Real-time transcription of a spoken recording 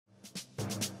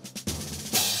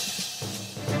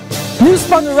News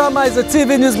Panorama is a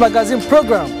TV news magazine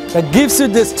program that gives you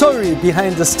the story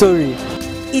behind the story.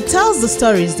 It tells the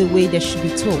stories the way they should be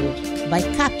told by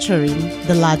capturing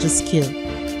the larger scale.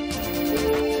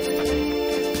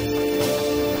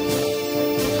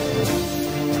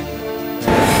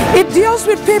 It deals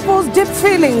with people's deep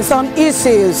feelings on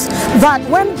issues that,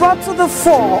 when brought to the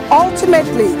fore,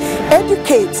 ultimately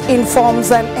educates,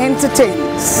 informs and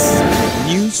entertains.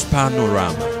 News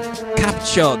Panorama.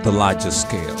 Capture the larger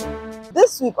scale.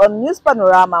 This week on News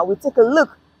Panorama, we take a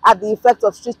look at the effect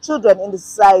of street children in the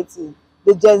society,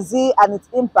 the Gen Z and its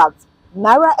impact,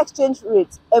 Naira exchange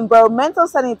rate, environmental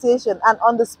sanitation, and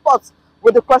on the spot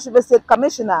with the Cross River State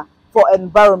Commissioner for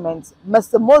Environment,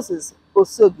 Mr. Moses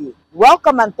Osogi.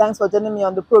 Welcome and thanks for joining me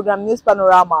on the program News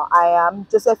Panorama. I am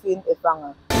Josephine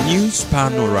Efanga. News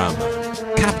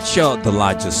Panorama. Capture the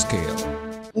larger scale.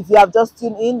 If you have just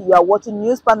tuned in, you are watching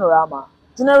News Panorama.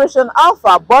 Generation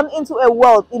Alpha, born into a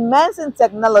world immense in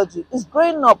technology, is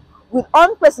growing up with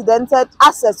unprecedented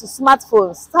access to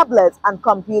smartphones, tablets, and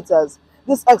computers.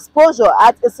 This exposure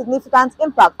had a significant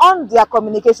impact on their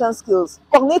communication skills,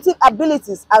 cognitive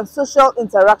abilities, and social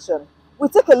interaction. We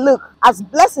take a look as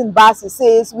Blessing Basi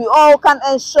says we all can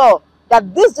ensure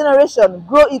that this generation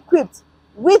grow equipped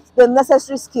with the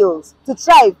necessary skills to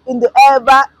thrive in the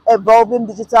ever-evolving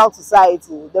digital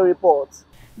society. The report.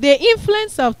 The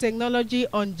influence of technology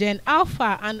on Gen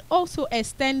Alpha and also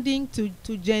extending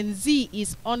to Gen Z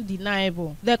is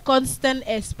undeniable. The constant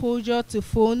exposure to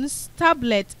phones,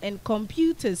 tablets, and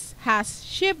computers has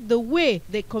shaped the way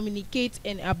they communicate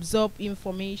and absorb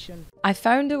information. I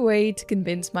found a way to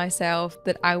convince myself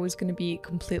that I was going to be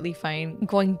completely fine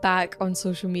going back on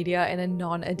social media in a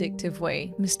non-addictive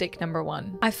way. Mistake number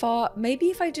one. I thought maybe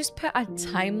if I just put a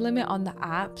time limit on the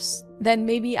apps, then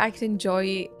maybe I could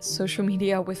enjoy social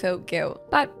media without guilt.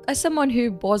 But as someone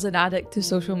who was an addict to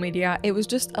social media, it was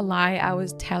just a lie I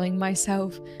was telling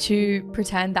myself to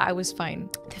pretend that I was fine.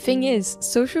 The thing is,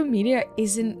 social media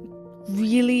isn't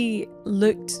really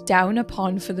looked down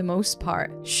upon for the most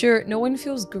part. Sure, no one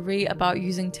feels great about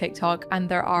using TikTok, and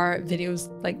there are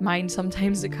videos like mine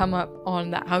sometimes that come up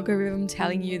on the algorithm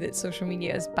telling you that social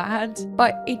media is bad,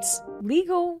 but it's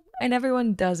legal and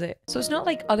everyone does it. So it's not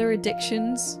like other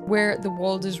addictions where the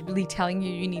world is really telling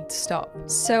you need to stop.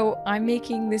 So I'm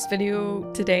making this video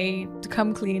today to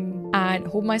come clean and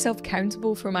hold myself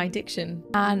accountable for my addiction.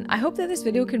 And I hope that this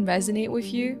video can resonate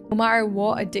with you, no matter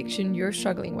what addiction you're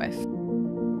struggling with.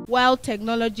 While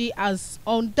technology has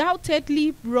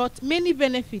undoubtedly brought many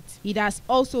benefits, it has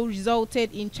also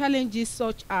resulted in challenges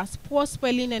such as poor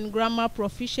spelling and grammar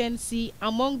proficiency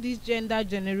among these gender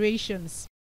generations.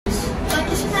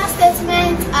 Conditional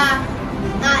statements are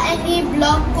any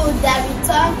block code that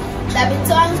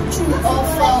return true or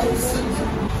false.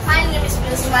 Finally,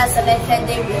 specify selected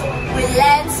area. We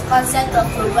learn the concept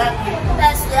of programming.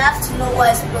 First, we have to know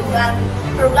what is programming.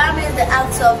 Programming is the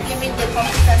act of giving the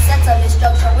computer a set of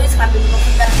instructions which can be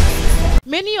broken.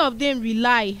 Many of them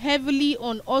rely heavily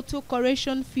on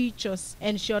autocorrection features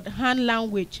and shorthand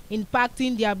language,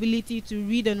 impacting the ability to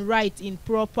read and write in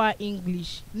proper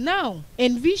English. Now,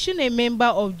 envision a member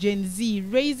of Gen Z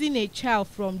raising a child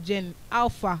from Gen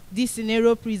Alpha. This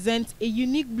scenario presents a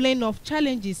unique blend of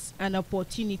challenges and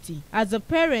opportunity. As a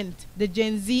parent, the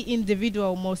Gen Z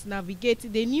individual must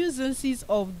navigate the nuances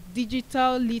of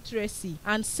digital literacy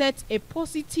and set a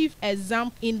positive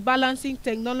example in balancing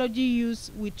technology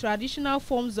use with traditional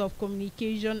forms of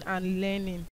communication and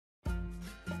learning.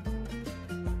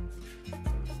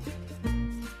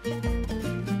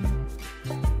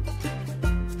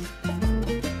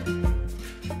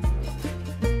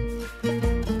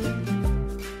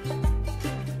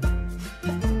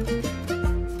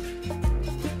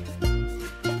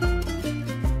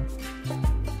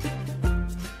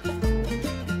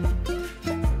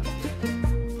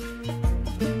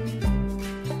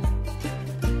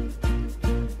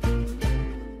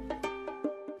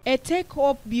 A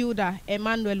tech-up builder,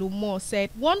 Emmanuel Umo, said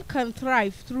one can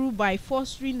thrive through by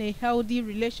fostering a healthy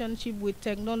relationship with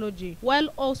technology while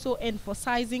also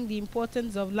emphasizing the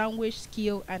importance of language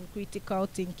skill and critical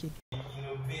thinking.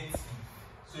 Innovative,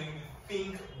 so you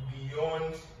think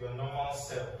beyond your normal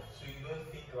self, so you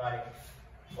don't think like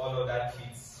all other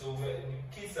kids. So when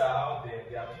kids are out there,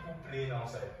 there are people playing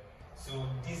outside. So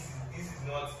this is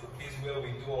not the place where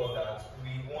we do all that.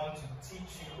 We want to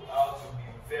teach you how to be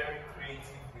very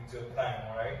creative with your time,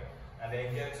 alright? And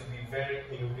then get to be very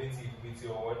innovative with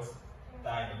your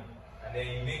time. And then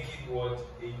you make it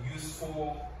a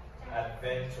useful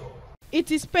adventure. It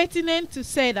is pertinent to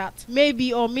say that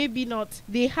maybe or maybe not,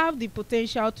 they have the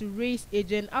potential to raise a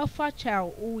Gen Alpha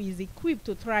child who is equipped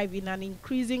to thrive in an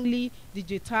increasingly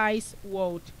digitized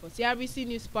world. For CRBC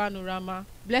News Panorama,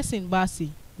 Blessing Basi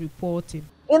reporting.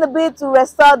 In a bid to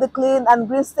restore the clean and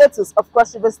green status of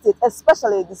Cross River State,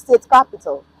 especially the state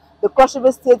capital, the Cross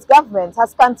River State government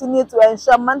has continued to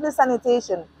ensure monthly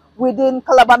sanitation within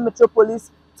Calabar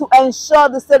Metropolis to ensure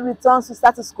the state returns to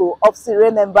status quo of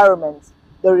serene environment.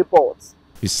 The report.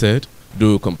 He said,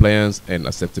 though compliance and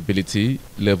acceptability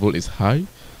level is high,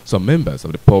 some members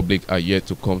of the public are yet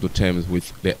to come to terms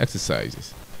with their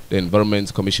exercises. The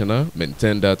Environment Commissioner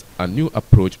maintained that a new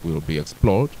approach will be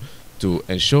explored to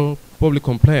ensure public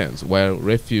compliance while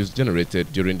refuse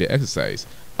generated during the exercise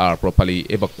are properly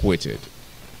evacuated.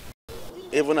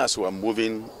 Even as we are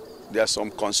moving, there are some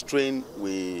constraints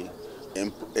we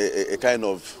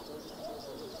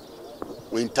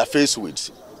interface with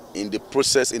in the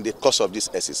process, in the course of this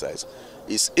exercise.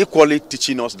 Is equally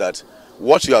teaching us that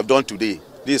what you have done today,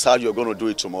 this is how you're going to do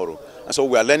it tomorrow. And so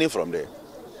we are learning from there.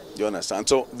 Do you understand?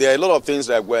 So there are a lot of things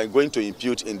that we're going to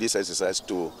impute in this exercise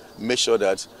to make sure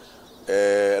that,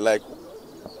 like,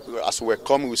 as we're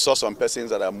coming, we saw some persons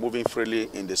that are moving freely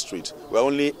in the street. We're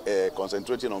only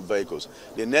concentrating on vehicles.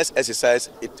 The next exercise,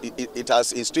 it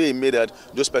has instilled in me that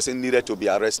those persons needed to be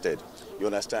arrested. You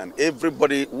understand?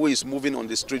 Everybody who is moving on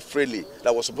the street freely,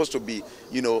 that was supposed to be,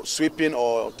 you know, sweeping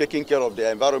or taking care of the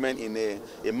environment in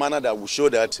a manner that will show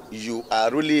that you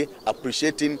are really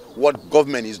appreciating what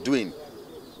government is doing,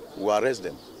 we arrest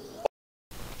them.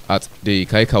 At the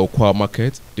Kaikaokwa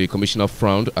market, the commissioner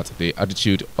frowned at the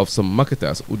attitude of some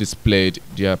marketers who displayed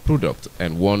their product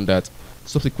and warned that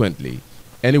subsequently,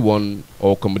 anyone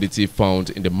or commodity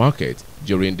found in the market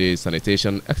during the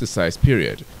sanitation exercise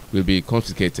period will be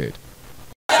confiscated.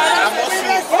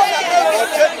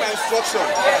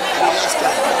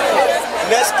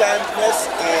 Next time,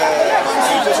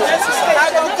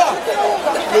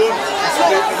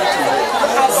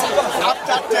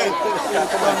 after 10,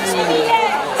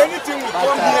 anything we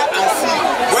come here and see,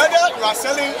 whether you are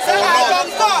selling or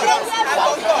not,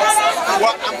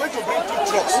 I'm going to bring 2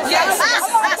 trucks. Yes.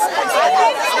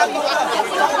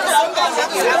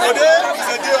 Today is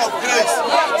a day of grace.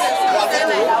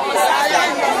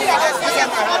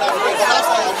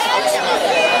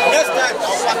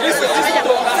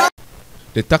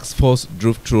 The task force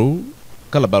drove through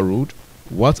Calabar Road,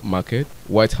 Wat Market,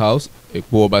 White House,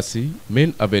 Ekwoobasi,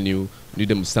 Main Avenue,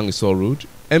 Nidem-Sangiso Road,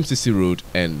 MCC Road,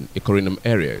 and Ikorinum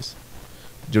areas.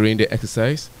 During the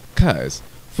exercise, cars,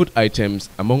 food items,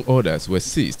 among others, were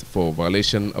seized for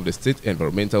violation of the state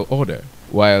environmental order,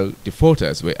 while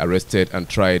defaulters were arrested and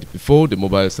tried before the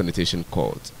mobile sanitation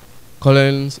court.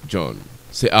 Collins John,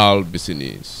 CRBC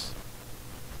News.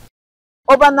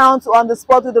 Over now to On the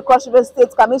Spot with the Cross River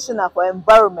State Commissioner for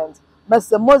Environment,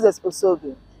 Mr. Moses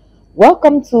Osogi.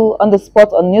 Welcome to On the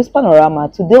Spot on News Panorama.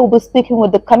 Today we'll be speaking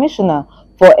with the Commissioner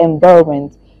for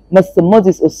Environment, Mr.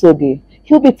 Moses Osogi.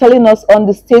 He'll be telling us on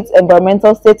the state's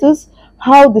environmental status,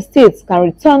 how the state can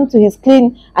return to his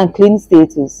clean and clean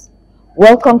status.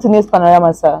 Welcome to News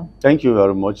Panorama, sir. Thank you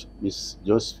very much, Ms.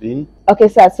 Josephine. Okay,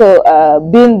 sir. So,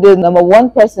 being the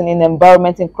 #1 person in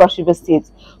environment in Cross River State,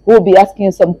 we'll be asking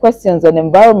you some questions on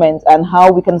environment and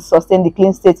how we can sustain the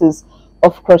clean status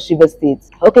of Cross River State.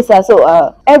 Okay, sir.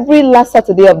 So, every last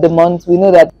Saturday of the month, we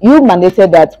know that you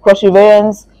mandated that Cross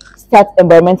Riverians start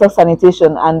environmental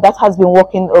sanitation, and that has been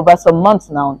working over some months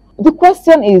now. The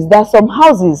question is, there are some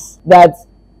houses that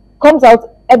comes out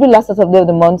every last Saturday of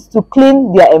the month to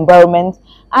clean their environment,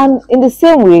 and in the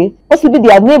same way, possibly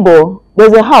their neighbor,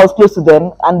 there's a house close to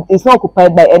them and it's not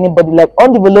occupied by anybody, like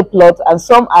undeveloped plots, and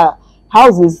some are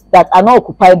houses that are not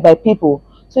occupied by people.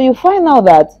 So you find out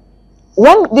that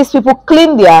when these people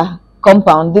clean their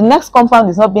compound, the next compound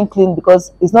is not being cleaned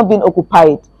because it's not being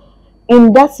occupied.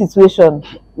 In that situation,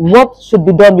 what should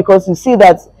be done? Because you see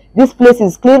that this place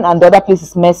is clean and the other place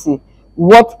is messy.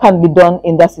 What can be done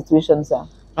in that situation, sir?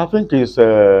 I think it's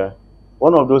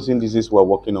one of those indices we're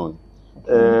working on.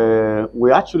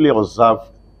 We actually observe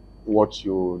what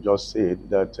you just said,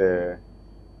 that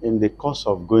in the course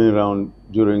of going around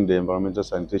during the environmental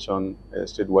sanitation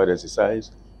statewide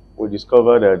exercise, we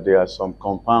discovered that there are some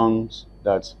compounds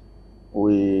that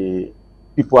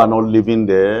people are not living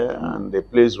there, and the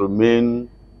place remain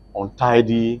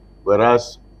untidy,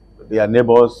 whereas their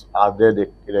neighbors are there,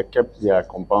 they kept their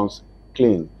compounds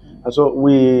clean. And so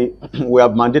we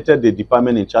have mandated the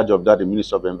department in charge of that, the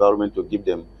Ministry of Environment, to give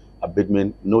them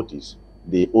abatement notice,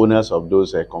 the owners of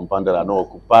those compounds that are not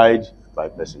occupied by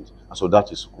persons. And so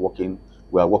that is working.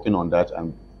 We are working on that,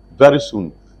 and very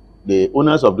soon the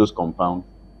owners of those compounds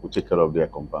will take care of their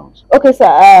compounds. Okay,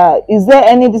 sir. Is there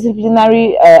any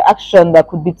disciplinary action that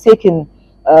could be taken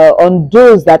on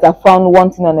those that are found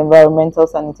wanting on Environmental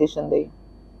Sanitation Day?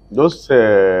 Those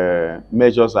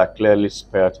measures are clearly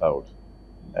spelled out.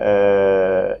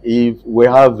 If we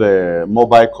have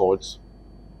mobile courts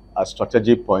at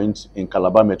strategic points in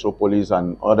Calabar Metropolis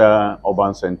and other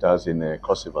urban centers in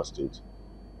Cross River State,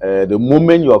 the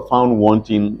moment you are found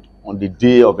wanting on the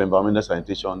day of environmental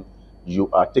sanitation, you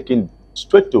are taken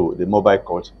straight to the mobile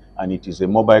court, and it is a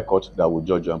mobile court that will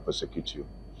judge you and prosecute you.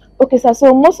 Okay, sir.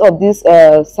 So most of this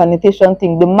sanitation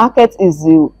thing, the market is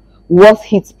the worst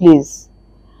hit place.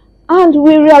 And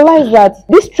we realize that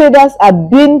these traders are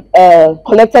being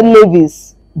collected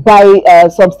levies by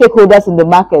some stakeholders in the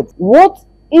market. What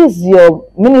is your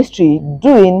ministry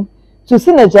doing to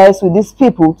synergize with these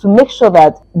people to make sure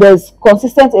that there's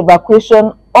consistent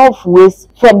evacuation of waste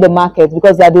from the market,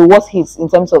 because they are the worst hits in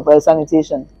terms of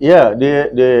sanitation? Yeah,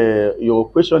 your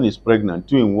question is pregnant,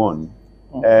 2 in 1.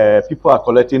 People are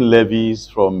collecting levies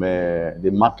from the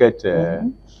market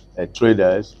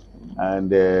traders.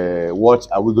 And what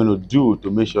are we going to do to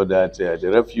make sure that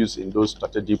the refuse in those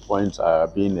strategic points are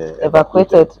being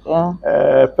evacuated? Yeah.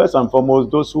 First and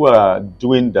foremost, those who are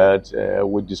doing that,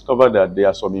 we discovered that there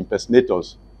are some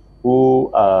impersonators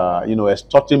who are,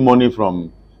 extorting money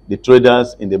from the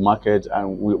traders in the market,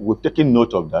 and we've taken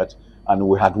note of that, and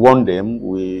we had warned them.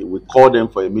 We called them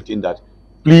for a meeting that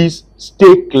please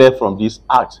stay clear from this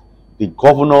act. The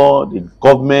governor, the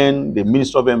government, the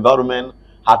Minister of Environment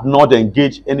had not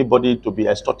engaged anybody to be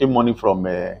extorting money from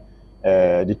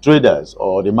the traders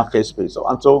or the market space.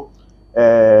 So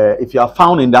if you are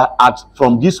found in that act,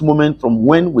 from this moment, from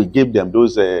when we gave them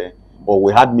those, or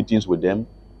we had meetings with them,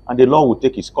 and the law will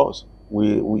take its course.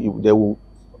 They will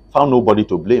found nobody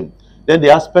to blame. Then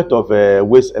the aspect of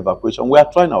waste evacuation, we are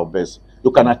trying our best. You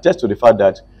can attest to the fact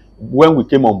that when we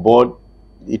came on board,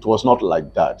 it was not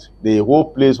like that. The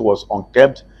whole place was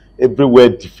unkept, everywhere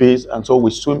defaced, and so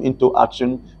we swim into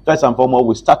action. First and foremost,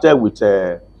 we started with,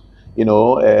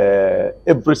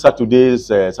 every Saturday's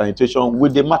sanitation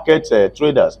with the market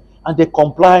traders, and they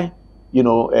comply,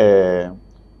 very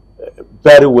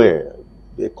well.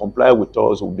 They comply with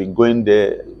us. We've been going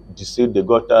there, deseal the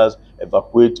gutters,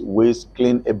 evacuate waste,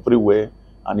 clean everywhere,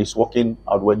 and it's working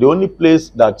out well. The only place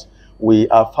that we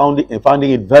are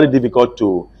finding it very difficult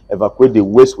to evacuate the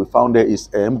waste we found there is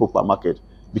Mbukpa Market,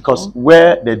 because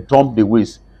where they dump the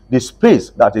waste, the space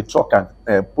that a truck can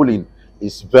pull in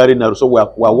is very narrow. So we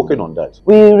are working on that.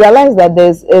 We realize that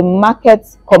there's a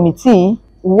market committee.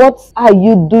 What are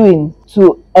you doing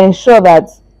to ensure that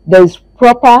there is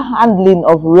proper handling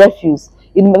of refuse?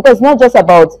 Because it's not just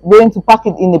about going to pack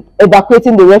it in,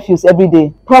 evacuating the refuse every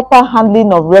day. Proper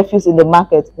handling of refuse in the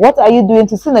market. What are you doing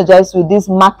to synergize with this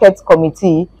market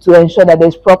committee to ensure that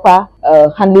there's proper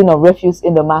handling of refuse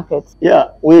in the market?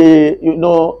 Yeah,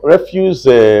 refuse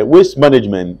waste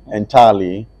management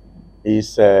entirely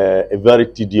is a very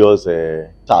tedious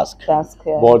task. Yeah.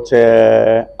 But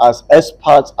as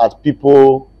experts, as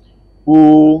people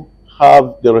who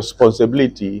have the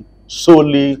responsibility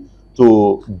solely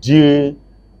to deal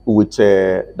with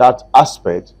that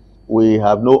aspect, we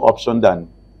have no option than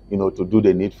to do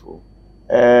the needful.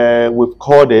 We've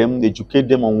called them, educate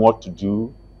them on what to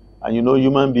do, and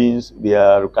human beings,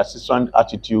 their recalcitrant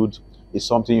attitude is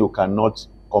something you cannot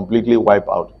completely wipe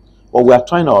out. But we are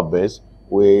trying our best.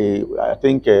 I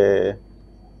think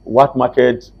what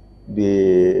market,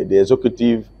 the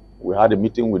executive, we had a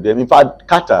meeting with them. In fact,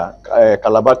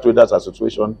 Calabar Traders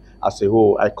Association as a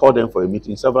whole, I called them for a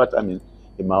meeting several times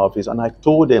in my office, and I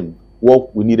told them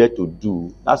what we needed to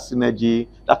do. That synergy,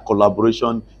 that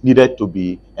collaboration needed to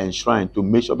be enshrined to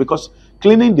make sure, because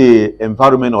cleaning the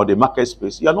environment or the market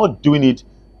space, you are not doing it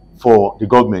for the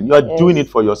government. You are doing it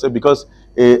for yourself, because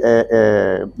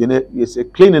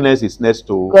cleanliness is next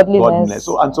to godliness.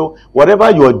 So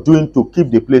whatever you are doing to keep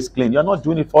the place clean, you are not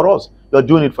doing it for us. You are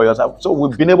doing it for yourself. So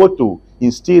we've been able to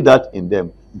instill that in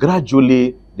them.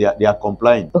 Gradually, they are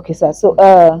complying. Okay, sir. So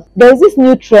there is this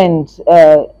new trend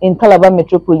in Calabar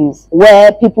Metropolis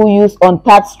where people use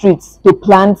untarred streets to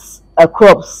plant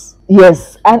crops.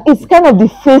 Yes, and it's kind of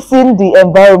defacing the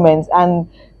environment, and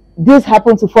this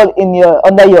happens to fall in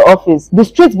under your office. The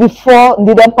street before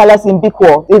Ndidem Palace in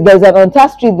Bikwo, if there's an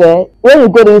untarred street there, when you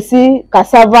go there, you see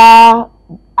cassava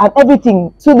and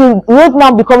everything. So the road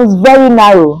now becomes very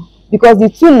narrow because the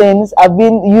 2 lanes are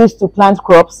being used to plant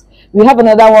crops. We have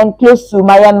another one close to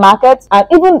Marian Market, and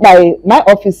even by my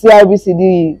office, CRBC,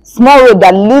 the small road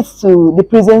that leads to the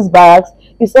prison's barracks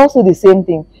is also the same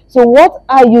thing. So what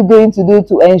are you going to do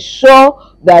to ensure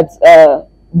that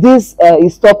this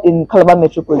is stopped in Calabar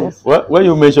Metropolis? Well, when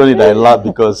you mention it, I laugh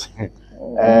because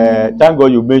Thank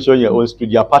God you mentioned your own street.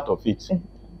 You are part of it.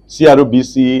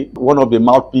 CRBC, one of the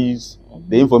mouthpiece,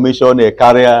 the information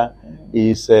carrier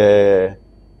is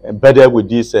embedded with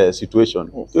this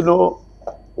situation. Yes. You know,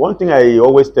 one thing I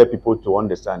always tell people to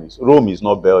understand is Rome is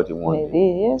not built in one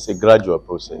day. Yes. It's a gradual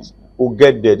process. We'll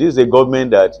get there. This is a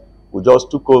government that we just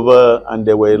took over, and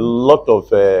there were a lot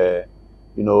of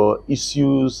you know,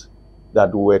 issues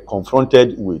that we were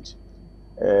confronted with.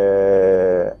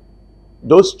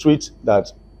 Those streets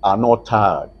that are not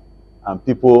tarred and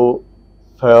people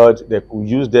felt they could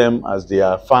use them as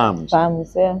their farms.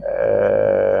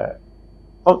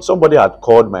 Somebody had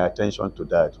called my attention to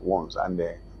that once, and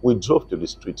we drove to the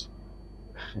street.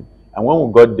 And when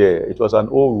we got there, it was an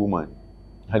old woman.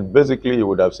 And basically, you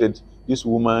would have said, this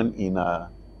woman in her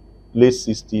late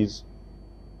 60s,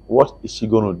 what is she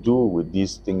going to do with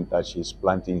this thing that she's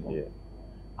planting here?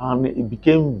 And it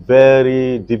became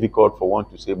very difficult for one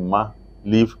to say, ma,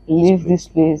 leave this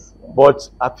place. But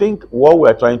I think what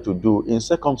we're trying to do in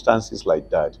circumstances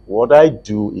like that, what I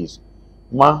do is,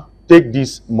 ma, take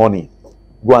this money,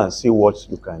 go and see what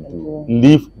you can do.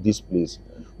 Leave this place.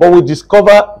 But we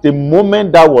discover the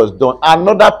moment that was done,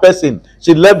 another person,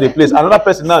 she left the place, another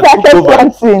person now took over.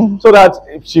 So that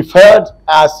if she felt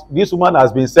as this woman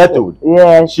has been settled,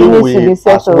 she will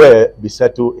as well be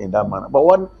settled in that manner. But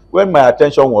when my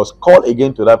attention was called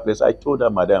again to that place, I told her,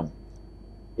 madam,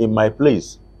 in my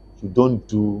place, you don't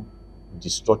do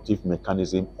destructive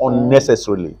mechanism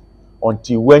unnecessarily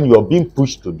until when you're being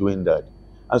pushed to doing that.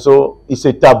 And so it's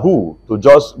a taboo to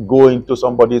just go into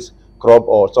somebody's crop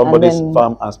or somebody's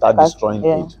farm and start destroying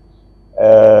it.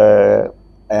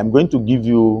 I am going to give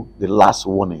you the last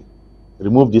warning.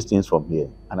 Remove these things from here.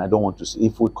 And I don't want to see.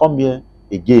 If we come here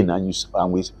again and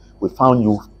we found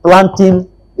you planting,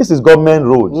 this is government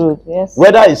road.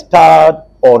 Whether it's tarred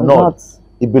or not,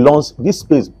 it belongs, this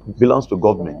space belongs to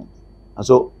government. And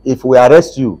so if we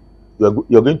arrest you,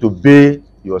 you're going to pay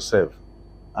yourself.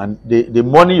 And the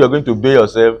money you're going to pay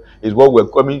yourself is what we're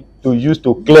coming to use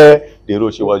to clear the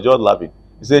road. She was just laughing.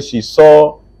 She said she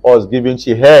saw us giving,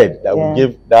 she heard that we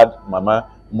gave that mama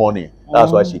money.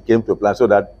 That's why she came to plan, so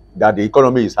that the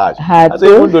economy is hard. I said,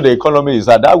 even though the economy is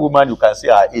hard, that woman, you can see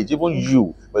her age, even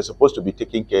you were supposed to be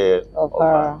taking care of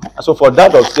her. And so for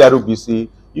that of CRBC,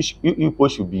 you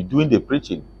should be doing the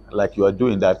preaching like you are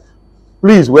doing that.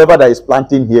 Please, whoever that is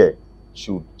planting here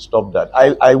should stop that.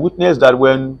 I witnessed that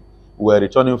when we were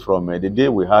returning from the day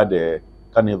we had a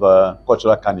carnival,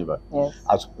 cultural carnival.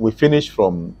 As we finished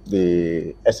from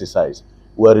the exercise,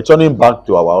 we were returning back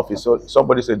to our office. So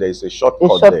somebody said there is a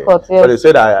shortcut there. So they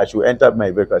said I should enter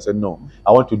my vehicle. I said, no,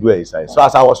 I want to do exercise. So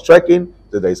as I was trekking,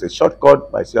 there is a shortcut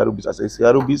by CRBC. I said,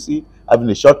 CRBC having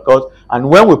a shortcut. And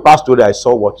when we passed through there, I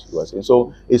saw what you were saying.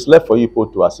 So it's left for you people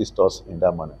to assist us in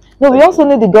that manner. No, we also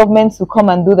need the government to come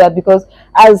and do that, because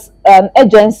as an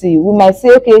agency, we might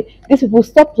say, okay, these people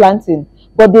stop planting,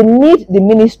 but they need the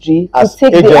ministry to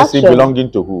take the action. Agency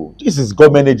belonging to who? This is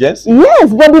government agency.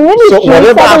 Yes, but the ministry. So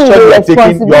whatever action you are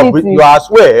taking, you are as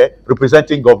well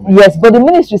representing government. Yes, but the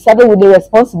ministry saddled with the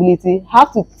responsibility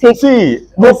have to take. See,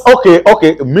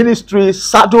 okay, ministry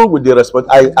saddled with the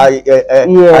responsibility.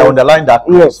 I underline that.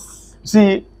 Yes.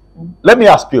 See, let me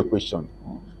ask you a question.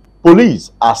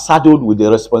 Police are saddled with the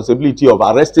responsibility of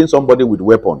arresting somebody with a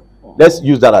weapon. Let's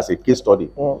use that as a case study.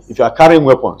 If you are carrying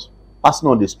weapons, passing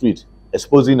on the street,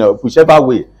 exposing whichever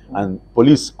way, and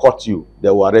police caught you, they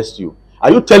will arrest you.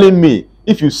 Are you telling me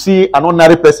if you see an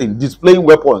ordinary person displaying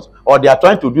weapons or they are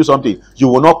trying to do something, you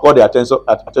will not call the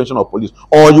attention of police,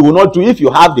 or you will not do if you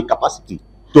have the capacity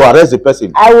to arrest the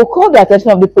person? I will call the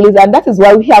attention of the police, and that is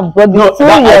why we have brought this to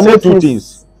your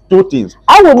notice. Two things.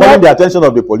 I would calling the attention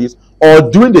of the police or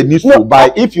doing the needful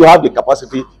by, if you have the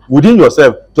capacity within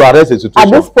yourself to arrest a situation. At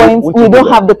this point, we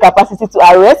don't have the capacity to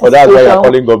arrest a situation. That's why you are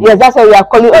calling government. Yes, that's why we are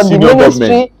calling on the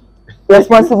ministry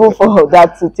responsible for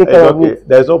that to take care of it.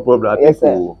 There's no problem. I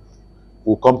think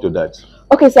we'll come to that.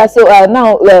 Okay, sir. So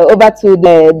now over to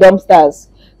the dumpsters.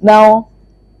 Now,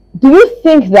 do you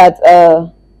think that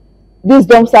these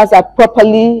dumpsters are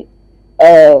properly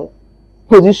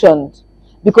positioned?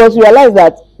 Because we realize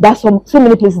that there's so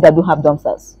many places that don't have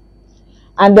dumpsters,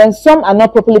 and then some are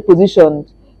not properly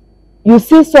positioned. You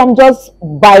see some just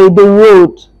by the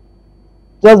road,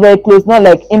 just very close, not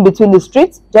like in between the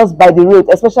streets, just by the road,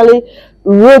 especially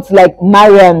roads like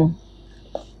Marian,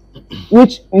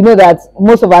 which you know that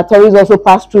most of our tourists also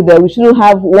pass through there. We shouldn't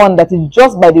have one that is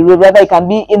just by the road, rather it can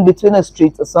be in between a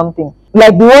street or something.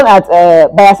 Like the one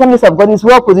at by Assemblies of God is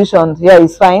well positioned,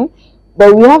 it's fine.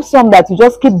 But we have some that you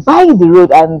just keep by the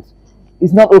road and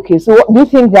it's not okay. So do you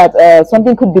think that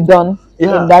something could be done in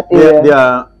that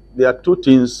area? There are two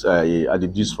things I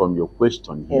deduce from your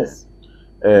question here.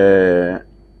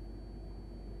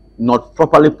 not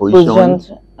properly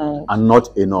positioned and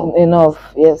not enough.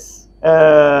 Enough, yes.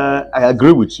 I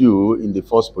agree with you in the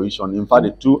first position. In fact,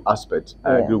 the two aspects,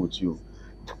 I agree with you.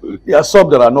 There are some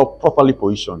that are not properly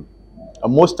positioned.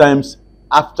 And most times,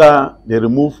 after they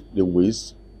remove the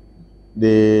waste,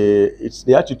 it's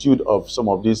the attitude of some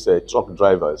of these truck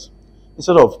drivers.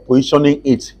 Instead of positioning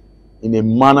it in a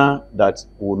manner that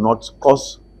will not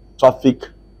cause traffic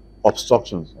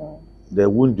obstructions, they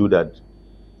won't do that.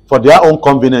 For their own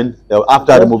convenience,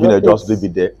 after removing, they just leave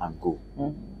it there and go.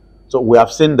 So we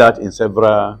have seen that in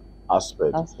several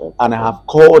aspects. And I have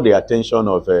called the attention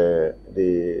of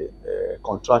the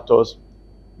contractors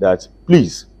that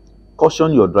please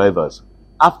caution your drivers.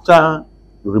 After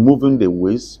removing the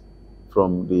waste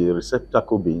from the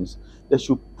receptacle bins, they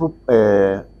should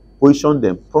position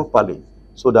them properly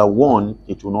so that one,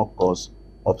 it will not cause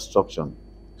obstruction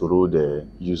to road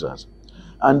users.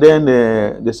 And then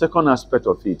the second aspect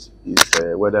of it is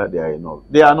whether they are enough.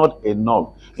 They are not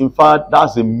enough. In fact,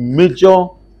 that's a major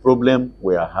problem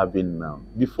we are having now.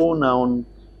 Before now,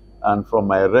 and from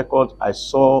my record, I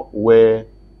saw where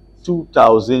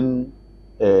 2,000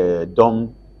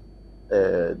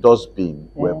 dustbins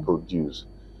were produced.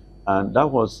 And that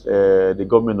was the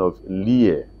government of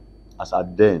Lear as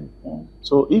at then.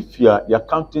 So if you're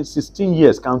counting 16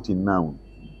 years counting now,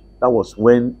 that was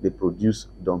when they produced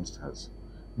dumpsters.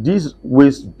 These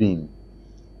waste bin,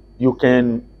 you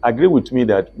can agree with me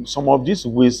that some of these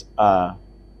wastes are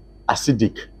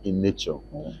acidic in nature.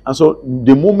 And so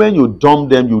the moment you dump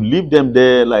them, you leave them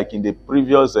there like in the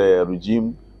previous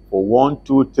regime for 1,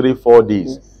 2, 3, 4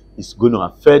 days, it's going to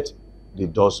affect the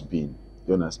dustbin.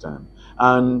 You understand?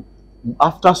 And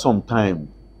after some time,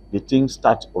 the things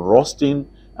start rusting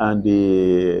and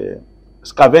the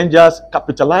scavengers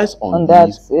capitalize on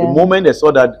this. The moment they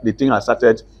saw that the thing has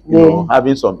started, you know,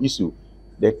 having some issue,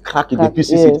 they crack it, they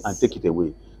pieces it and take it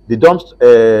away.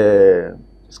 The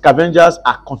scavengers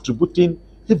are contributing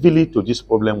heavily to this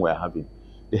problem we're having.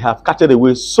 They have carted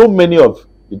away so many of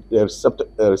the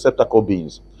receptacle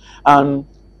bins, and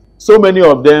so many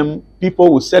of them,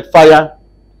 people will set fire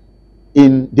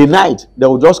in the night. They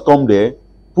will just come there,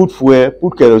 put fuel,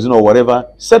 put kerosene or whatever,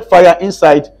 set fire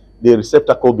inside the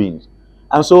receptacle bins.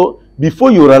 And so before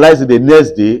you realize it, the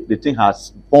next day, the thing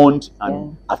has burned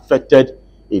and affected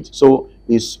it. So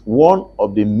it's one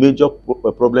of the major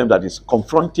problems that is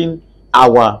confronting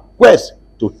our quest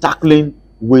to tackling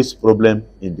waste problem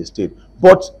in the state.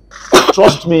 But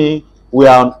trust me, we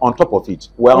are on top of it.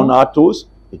 We are on our toes.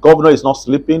 The governor is not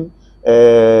sleeping.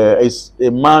 Is a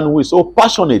man who is so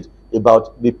passionate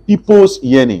about the people's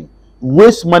yearning.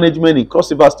 Waste management in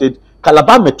Cross River State,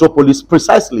 Calabar Metropolis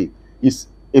precisely, is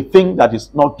a thing that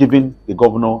is not giving the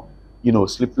governor, you know,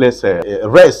 sleepless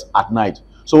rest at night.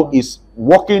 So he's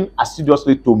working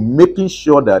assiduously to making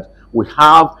sure that we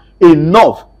have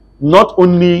enough, not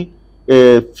only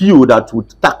a few that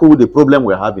would tackle the problem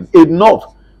we're having,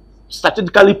 enough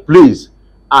strategically placed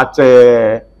at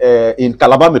in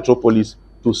Calabar Metropolis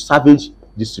to salvage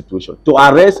this situation, to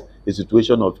arrest the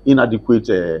situation of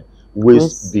inadequate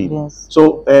waste bin.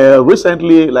 So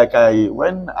recently, like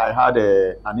when I had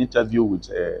an interview with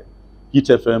Hit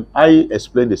FM, I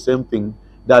explained the same thing,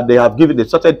 that they have given, they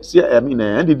started,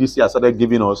 NDDC has started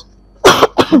giving us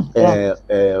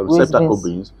receptacle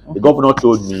bins. The governor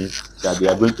told me that they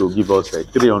are going to give us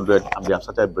 300, and they have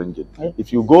started bringing.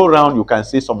 If you go around, you can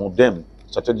see some of them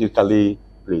strategically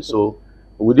placed. So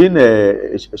within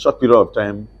a short period of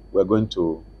time, we're going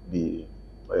to be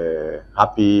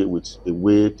happy with the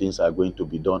way things are going to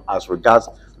be done as regards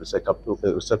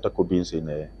receptacle bins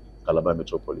in Calabar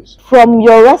Metropolis. From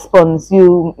your response,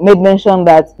 you made mention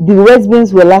that the waste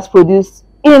bins were last produced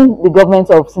in the government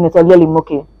of Senator Lely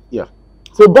Moke. Yeah.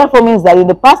 So therefore means that in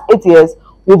the past 8 years,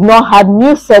 we've not had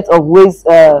new set of waste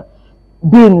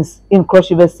bins in Cross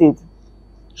River State.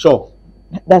 Sure.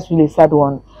 That's really a sad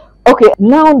one. Okay,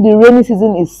 now the rainy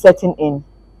season is setting in.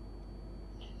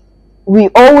 We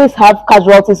always have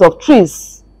casualties of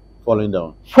trees falling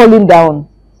down.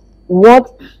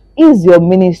 What is your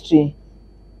ministry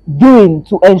doing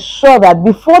to ensure that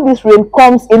before this rain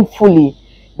comes in fully,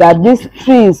 that these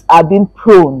trees are being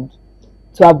pruned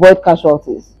to avoid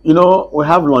casualties? You know, we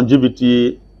have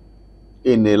longevity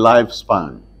in a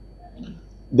lifespan.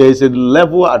 There is a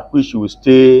level at which you will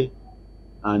stay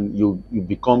and you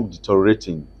become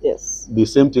deteriorating. Yes. The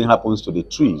same thing happens to the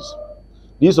trees.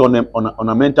 These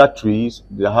ornamental trees,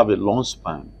 they have a long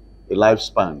span, a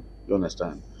lifespan, you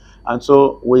understand? And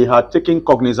so we are taking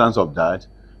cognizance of that,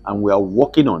 and we are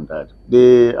working on that.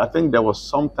 I think there was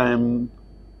some time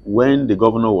when the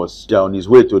governor was on his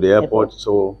way to the airport,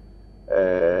 so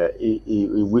he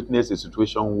witnessed a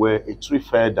situation where a tree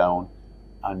fell down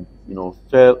and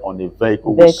fell on a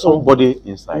vehicle with somebody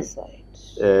inside.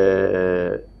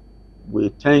 We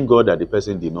thank God that the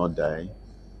person did not die.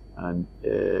 And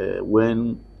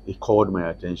when he called my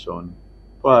attention,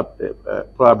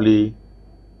 probably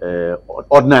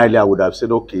ordinarily I would have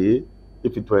said, okay,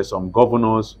 if it were some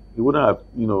governors, he wouldn't have,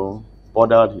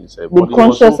 bothered himself. Be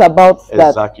conscious about that.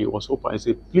 Exactly. He was open. I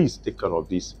said, please take care of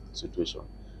this situation.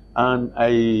 And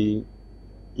I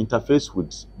interfaced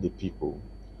with the people.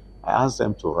 I asked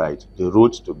them to write. They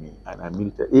wrote to me,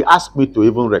 and he asked me to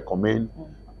even recommend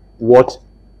what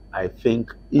I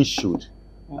think he should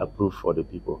approve for the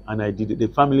people. And I did it. The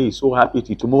family is so happy.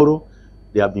 Tomorrow,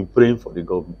 they have been praying for the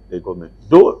government.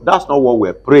 Though that's not what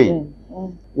we're praying.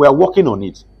 We are working on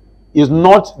it. It's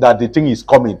not that the thing is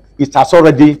coming. It has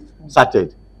already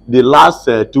started. The last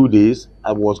 2 days,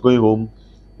 I was going home.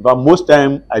 But most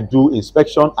time, I do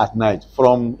inspection at night.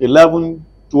 From 11,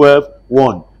 12,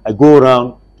 1, I go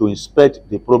around to inspect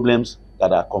the problems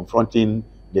that are confronting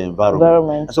the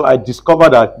environment. So I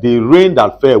discovered that the rain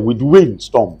that fell with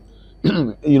windstorm,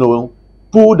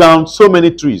 pulled down so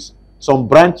many trees, some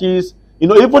branches,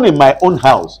 even in my own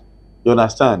house, you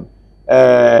understand,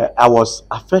 I was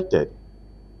affected.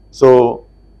 So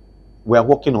we are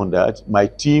working on that. My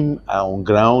team are on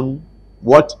ground.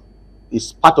 What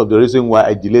is part of the reason why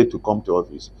I delayed to come to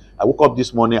office. I woke up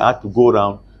this morning, I had to go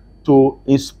around to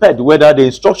inspect whether the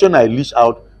instruction I leashed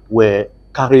out were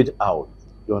carried out.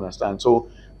 You understand? So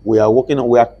we are working on,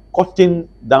 we are cutting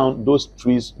down those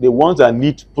trees. The ones that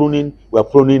need pruning, we are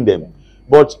pruning them.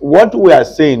 But what we are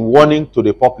saying, warning to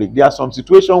the public, there are some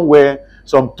situations where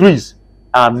some trees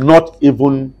are not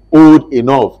even old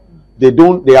enough. They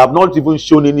have not even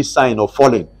shown any sign of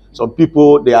falling. Some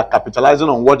people, they are capitalizing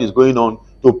on what is going on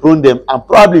to prune them and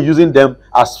probably using them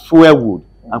as fuel wood,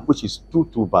 and which is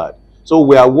too bad. So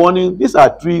we are warning, these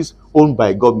are trees owned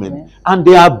by government, and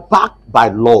they are backed by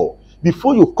law.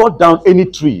 Before you cut down any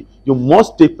tree, you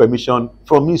must take permission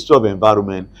from Ministry of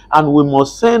Environment, and we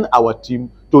must send our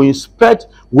team to inspect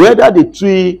whether the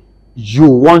tree you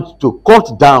want to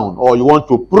cut down or you want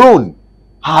to prune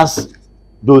has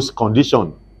those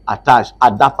conditions attached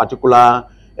at that particular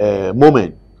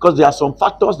moment. Because there are some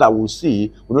factors that we'll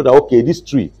see, we know that, okay, this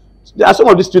tree, there are some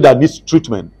of these trees that needs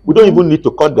treatment. We don't even need to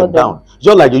cut them down.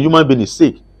 Just like a human being is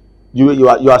sick. You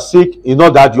are sick, you know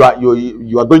that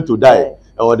you are going to die,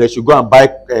 or they should go and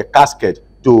buy a casket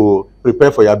to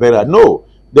prepare for your burial. No,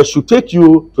 they should take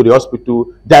you to the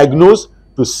hospital, diagnose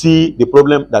to see the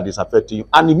problem that is affecting you,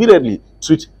 and immediately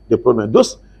treat the problem.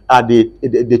 Those are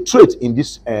the traits in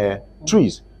these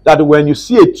trees, that when you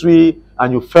see a tree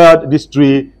and you felt this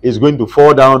tree is going to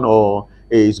fall down or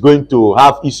is going to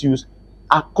have issues,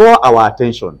 call our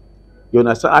attention. You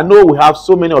understand? I know we have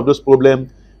so many of those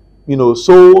problems,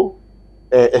 so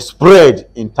spread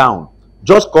in town.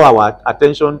 Just call our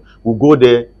attention. We'll go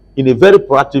there in a very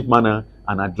proactive manner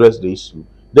and address the issue.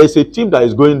 There is a team that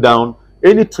is going down.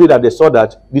 Any tree that they saw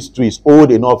that this tree is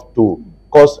old enough to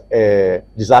cause a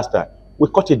disaster, we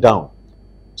cut it down.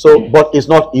 So, but it's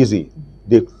not easy.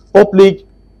 The public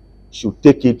should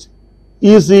take it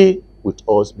easy with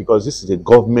us, because this is a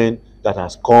government that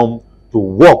has come to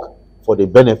work for the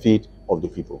benefit of the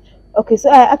people. Okay, so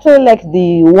I actually like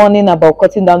the warning about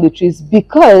cutting down the trees,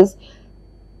 because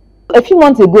a few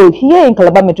months ago here in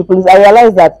Calabar Metropolis, I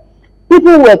realized that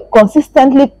people were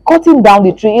consistently cutting down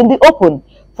the tree in the open.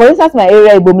 For instance, my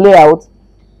area, Ibom Layout,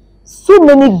 so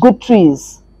many good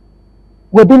trees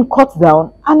were being cut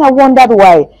down, and I wondered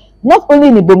why. Not only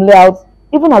in Ibom Layout,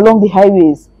 even along the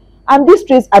highways. And these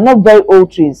trees are not very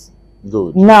old trees.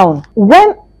 Good. Now,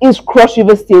 when is Cross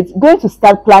River State going to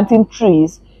start planting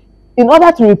trees in order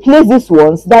to replace these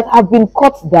ones that have been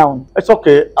cut down? It's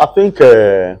okay. I think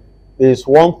it's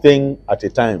one thing at a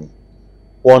time,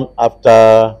 one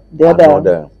after the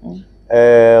another.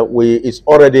 It's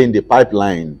already in the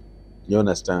pipeline. You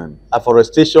understand?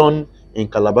 Afforestation in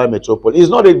Calabar Metropolis. It's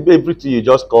not everything you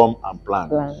just come and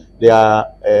plant. There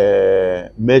are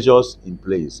measures in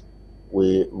place.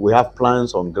 We have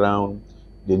plans on ground.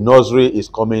 The nursery is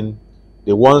coming.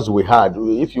 The ones we had,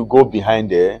 if you go behind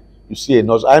there, you see a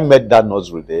nursery. I met that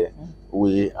nursery there.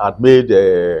 We had made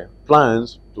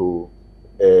plans to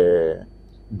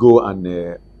go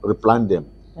and replant them.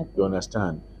 You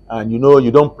understand? And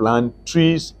you don't plant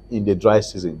trees in the dry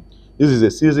season. This is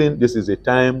a season, this is a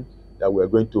time that we're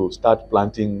going to start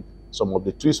planting some of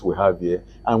the trees we have here.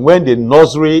 And when the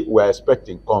nursery we're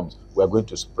expecting comes, we're going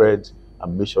to spread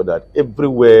and make sure that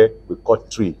everywhere we cut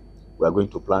tree, we're going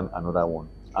to plant another one.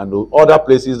 And the other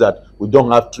places that we don't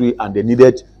have tree and they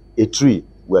needed a tree,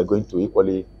 we're going to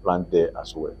equally plant there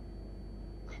as well.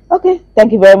 Okay,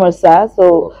 thank you very much, sir.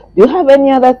 So, do you have any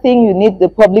other thing you need the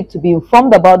public to be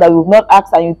informed about that we've not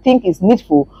asked and you think is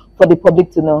needful for the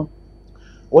public to know?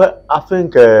 Well, I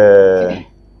think the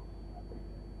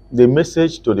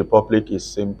message to the public is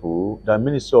simple. The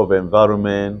Ministry of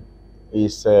Environment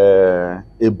is a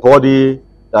body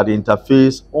that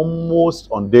interfaces almost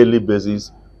on daily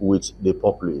basis with the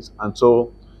populace. And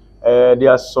so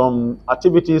there are some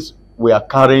activities we are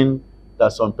carrying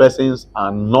that some persons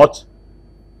are not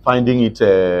finding it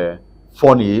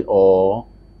funny or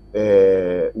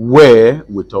wear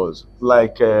with us.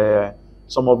 Like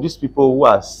some of these people who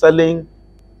are selling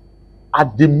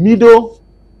at the middle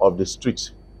of the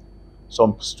street.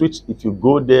 Some streets, if you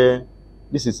go there,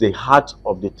 this is the heart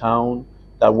of the town,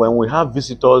 that when we have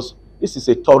visitors, this is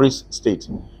a tourist state.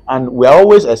 And we are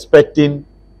always expecting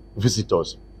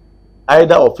visitors,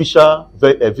 either official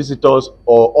visitors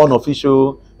or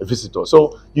unofficial visitors.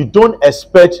 So you don't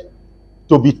expect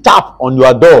to be tapped on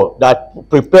your door that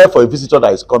prepare for a visitor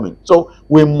that is coming. So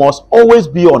we must always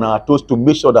be on our toes to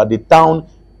make sure that the town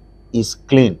is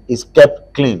clean, is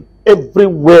kept clean.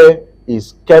 Everywhere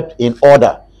is kept in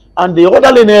order. And the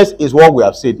orderliness is what we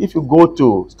have said. If you go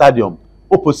to stadium,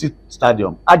 opposite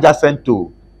stadium, adjacent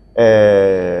to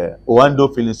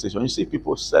Owando filling station, you see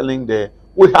people selling there.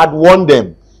 We had warned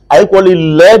them. I equally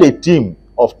led a team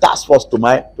of task force to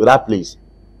that place.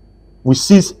 We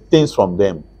seized things from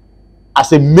them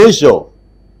as a measure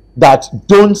that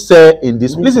don't sell in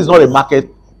this. This is not a market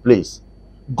place.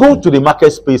 Go to the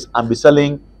market space and be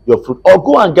selling your fruit, or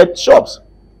go and get shops.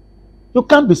 You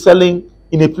can't be selling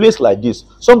in a place like this.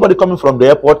 Somebody coming from the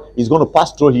airport is going to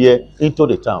pass through here into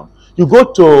the town. You go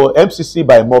to MCC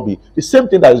by Mobi, the same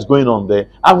thing that is going on there,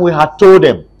 and we had told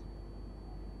them.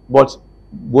 But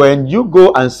when you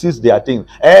go and seize their things,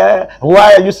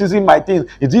 why are you seizing my things?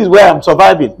 Is this where I'm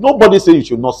surviving? Nobody says you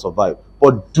should not survive,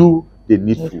 but do the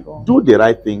needful. Do the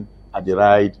right thing at the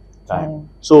right time.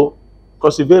 So,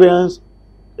 perseverance,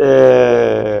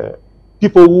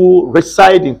 people who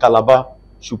reside in Calabar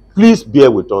should please bear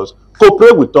with us,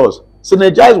 cooperate with us,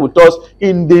 synergize with us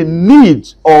in the need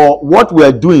or what we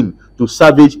are doing to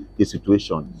salvage the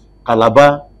situation.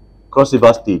 Calabar, Cross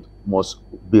River State must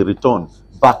be returned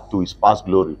back to its past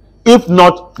glory, if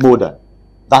not more than.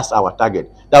 That's our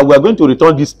target. That we are going to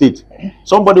return this state.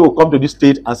 Somebody will come to this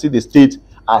state and see the state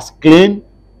as clean,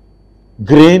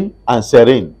 green, and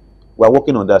serene. We are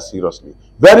working on that seriously.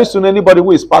 Very soon, anybody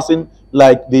who is passing,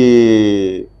 like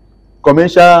the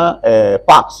commercial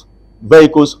parks,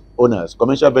 vehicles owners,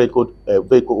 commercial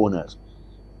vehicle owners,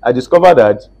 I discovered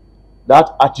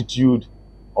that attitude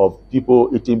of people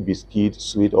eating biscuit,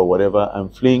 sweet, or whatever,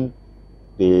 and fleeing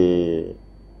the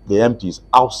empties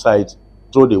outside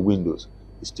through the windows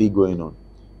is still going on.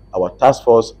 Our task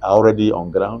force are already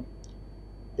on ground.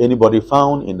 Anybody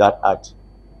found in that act,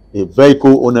 a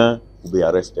vehicle owner will be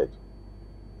arrested.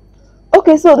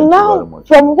 Okay, so now,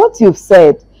 from what you've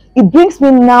said, it brings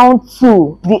me now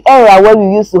to the era where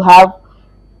we used to have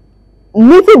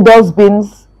little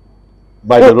dustbins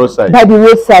by the roadside. By the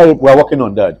roadside. We are working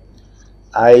on that.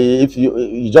 If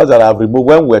you just that I've removed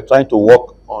when we're trying to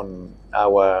work on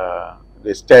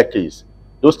the staircase,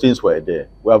 those things were there.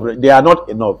 They are not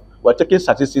enough. We're taking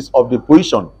statistics of the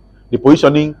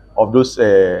positioning of those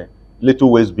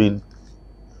little waste bins.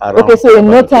 Okay, so in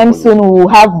no time soon we'll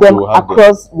have them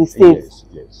across the states.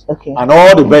 Yes. Okay. And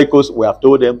all the vehicles, we have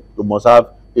told them you must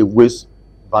have a waste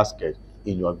basket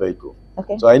in your vehicle.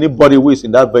 Okay. So anybody who is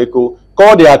in that vehicle,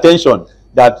 call their attention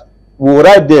that we will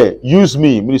right there, use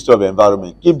me, Minister of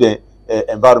Environment, keep the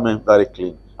environment very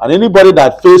clean. And anybody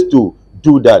that fails to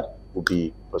do that will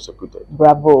be prosecuted.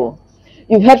 Bravo.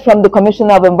 You've heard from the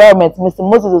Commissioner of Environment, Mr.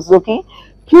 Moses Ozoki.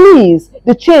 Please,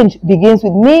 the change begins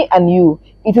with me and you.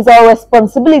 It is our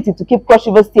responsibility to keep Cross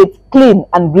River State clean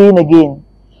and green again.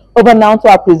 Over now to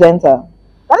our presenter.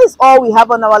 That is all we have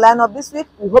on our lineup this week.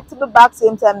 We hope to be back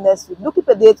same time next week. Do keep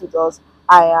a date with us.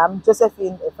 I am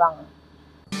Josephine Efang.